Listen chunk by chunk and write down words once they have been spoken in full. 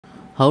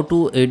How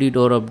to edit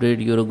or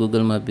update your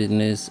Google Map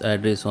business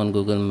address on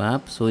Google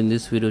Maps. So in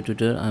this video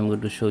tutorial I'm going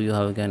to show you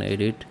how you can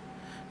edit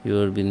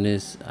your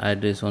business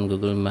address on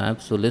Google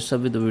Maps. So let's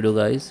start with the video,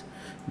 guys.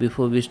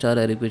 Before we start,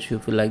 I request you,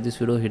 if you like this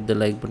video, hit the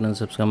like button,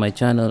 subscribe my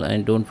channel,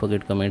 and don't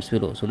forget comments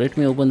below. So let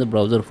me open the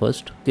browser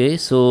first.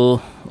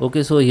 So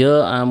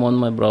here I am on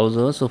my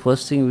browser. So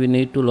first thing, we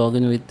need to log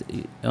in with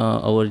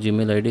our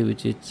Gmail ID,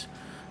 which is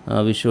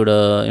we should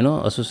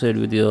associate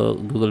with your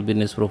Google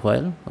business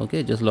profile.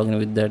 Okay, just log in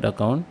with that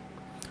account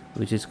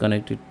which is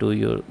connected to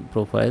your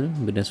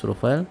business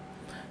profile.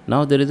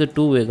 Now there is a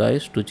two-way,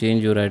 guys, to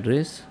change your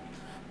address.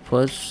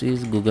 First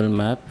is Google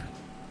Map.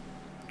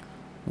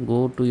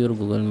 Go to your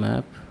Google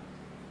Map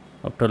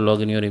after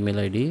login your email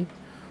ID,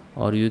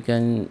 or you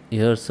can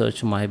here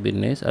search my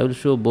business. I will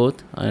show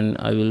both, and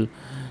I will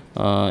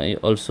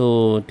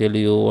also tell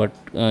you what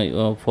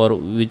for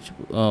which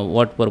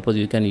what purpose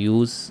you can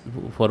use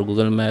for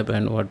Google Map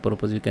and what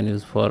purpose you can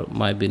use for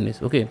my business.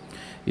 Okay,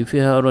 if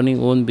you have running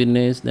own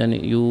business, then I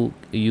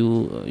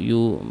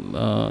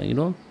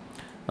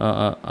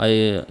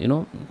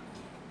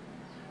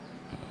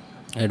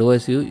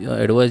advise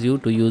you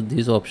to use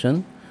this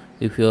option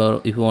if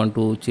you want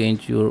to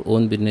change your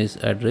own business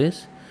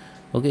address.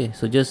 Okay,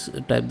 so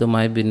just type the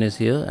my business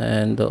here,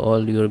 and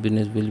all your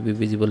business will be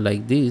visible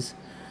like this.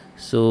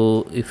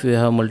 So if you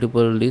have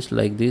multiple lists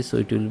like this, so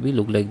it will be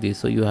look like this.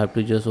 So you have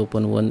to just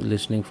open one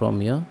listing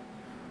from here,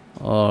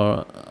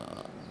 or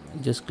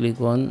just click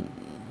on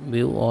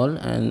view all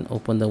and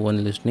open the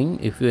one listing.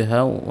 If you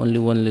have only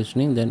one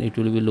listing, then it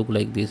will be look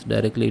like this.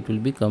 Directly it will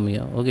be come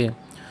here. Okay,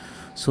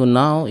 so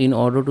now in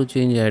order to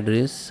change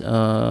address,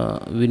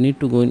 we need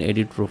to go in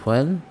edit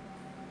profile.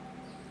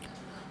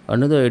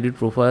 Another edit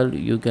profile,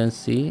 you can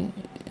see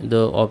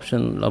the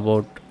option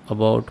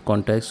about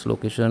contacts,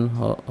 location,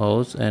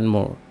 house, and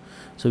more.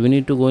 So we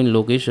need to go in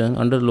location.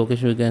 Under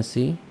location, you can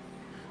see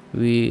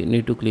we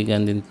need to click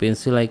on the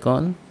pencil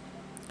icon.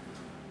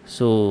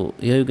 So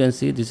here you can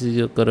see this is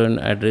your current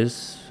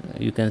address.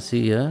 You can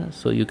see here,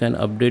 so you can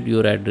update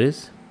your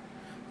address.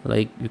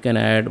 Like you can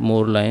add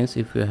more lines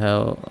if you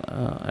have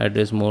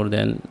address more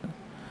than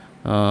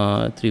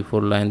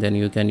 3-4 lines, then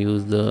you can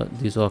use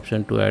this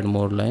option to add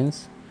more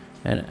lines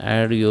and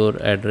add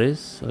your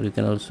address. Or you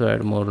can also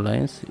add more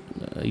lines.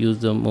 Use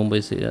the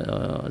Mumbai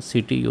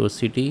city, your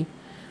city,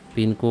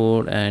 pin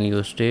code, and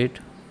your state.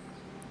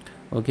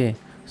 Okay,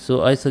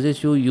 so I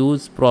suggest you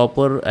use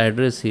proper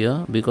address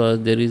here,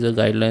 because there is a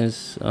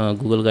guidelines,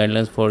 Google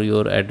guidelines for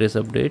your address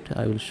update.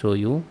 I will show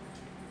you.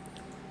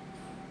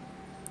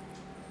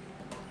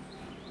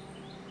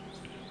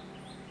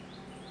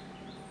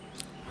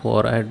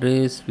 For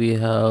address, we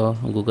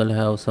have Google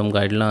have some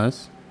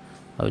guidelines.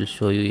 I will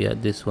show you here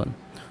this one.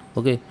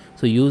 Okay,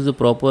 so use the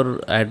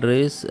proper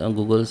address.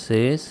 Google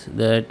says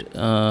that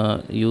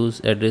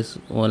use address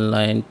 1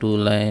 line, 2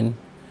 line,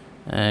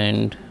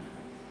 and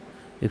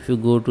if you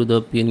go to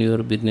the pin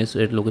your business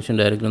at location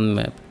directly on the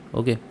map.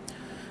 Okay,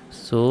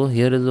 so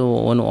here is a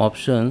one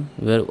option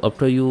where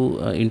after you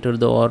enter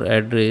the or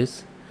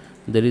address,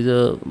 there is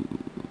a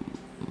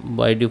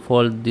by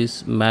default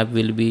this map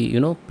will be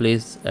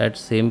placed at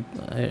same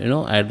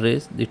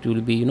address. It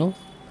will be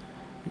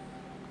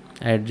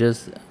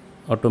adjust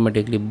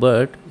automatically.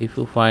 But if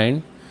you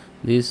find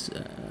this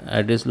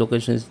address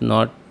location is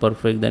not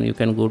perfect, then you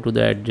can go to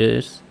the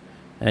address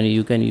and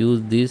you can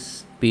use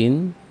this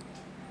pin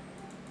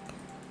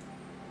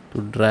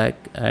to drag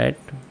at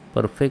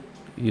perfect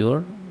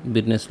your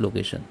business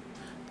location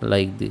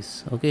like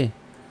this. Okay,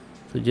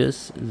 so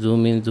just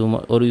zoom in, zoom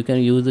out, or you can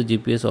use the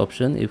GPS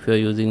option. If you are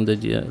using the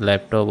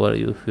laptop, or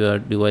if your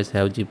device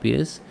have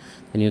GPS,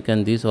 then you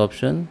can this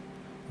option.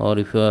 Or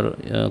if you are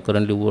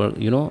currently work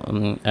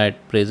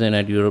at present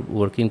at your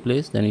working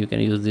place, then you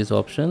can use this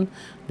option.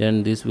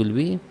 Then this will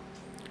be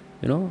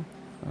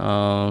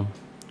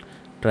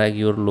track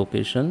your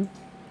location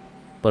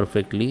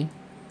perfectly.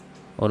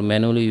 Or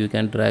manually you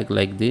can drag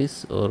like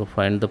this, or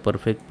find the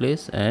perfect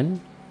place and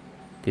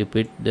keep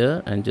it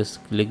there and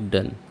just click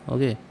done.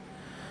 Okay,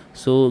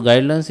 so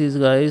guidelines is,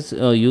 guys,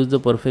 use the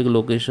perfect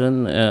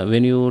location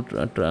when you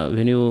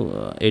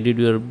edit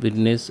your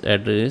business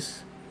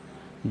address.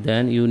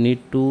 Then you need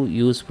to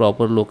use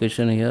proper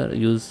location here,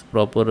 use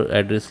proper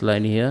address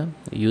line here,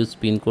 use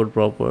pin code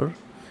proper,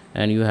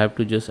 and you have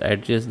to just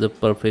adjust the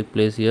perfect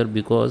place here.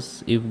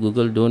 Because if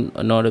Google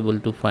not able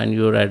to find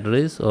your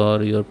address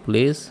or your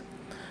place,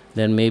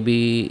 then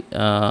maybe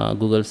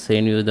Google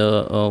send you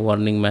the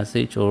warning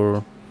message,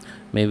 or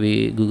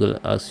maybe Google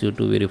asks you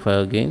to verify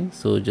again.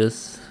 So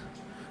just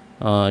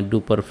do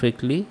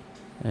perfectly,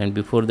 and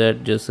before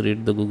that just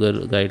read the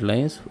Google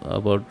guidelines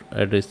about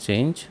address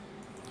change.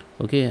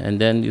 Okay, and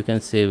then you can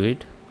save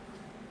it.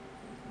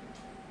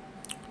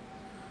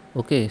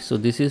 Okay, so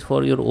this is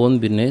for your own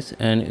business.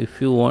 And if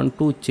you want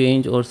to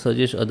change or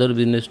suggest other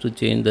business to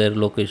change their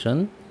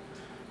location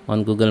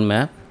on Google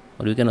Map,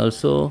 or you can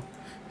also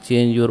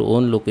change your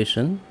own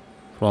location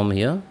from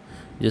here.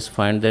 Just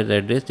find that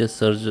address, just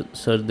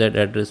search that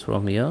address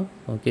from here.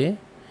 Okay,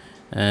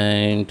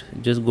 and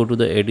just go to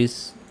the edit,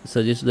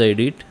 suggest the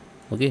edit.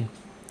 Okay,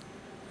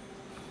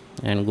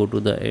 and go to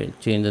the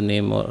change the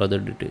name or other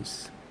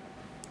details.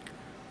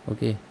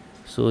 Okay,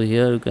 so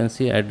here you can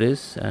see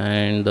address,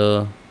 and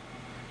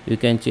you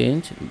can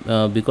change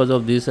because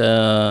of this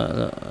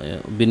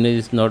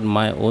business is not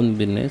my own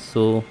business,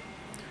 so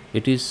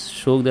it is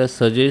show that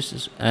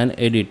suggest and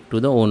edit to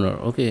the owner.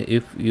 Okay,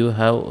 if you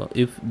have,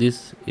 if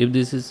this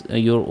is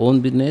your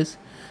own business,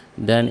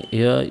 then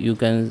here you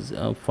can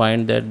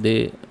find that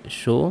they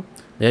show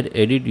that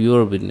edit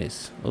your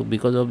business.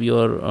 Because of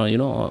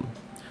your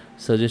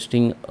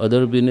suggesting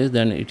other business,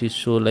 then it is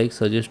show like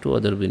suggest to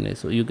other business.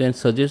 So you can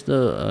suggest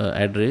the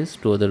address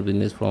to other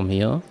business from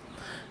here,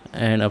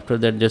 and after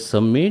that just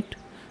submit.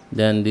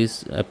 Then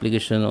this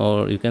application,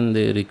 or you can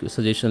the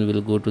suggestion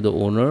will go to the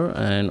owner,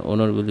 and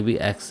owner will be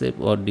accept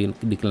or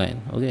decline.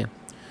 Okay,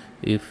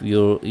 if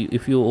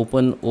you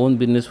open own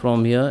business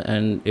from here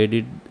and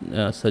edit,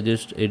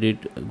 suggest,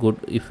 edit, go,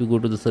 if you go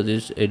to the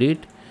suggest,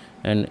 edit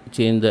and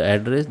change the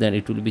address, then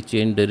it will be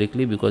changed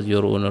directly because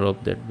you're owner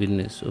of that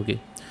business. Okay,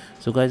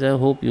 so guys, I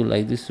hope you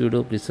like this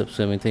video. Please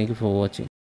subscribe me. Thank you for watching.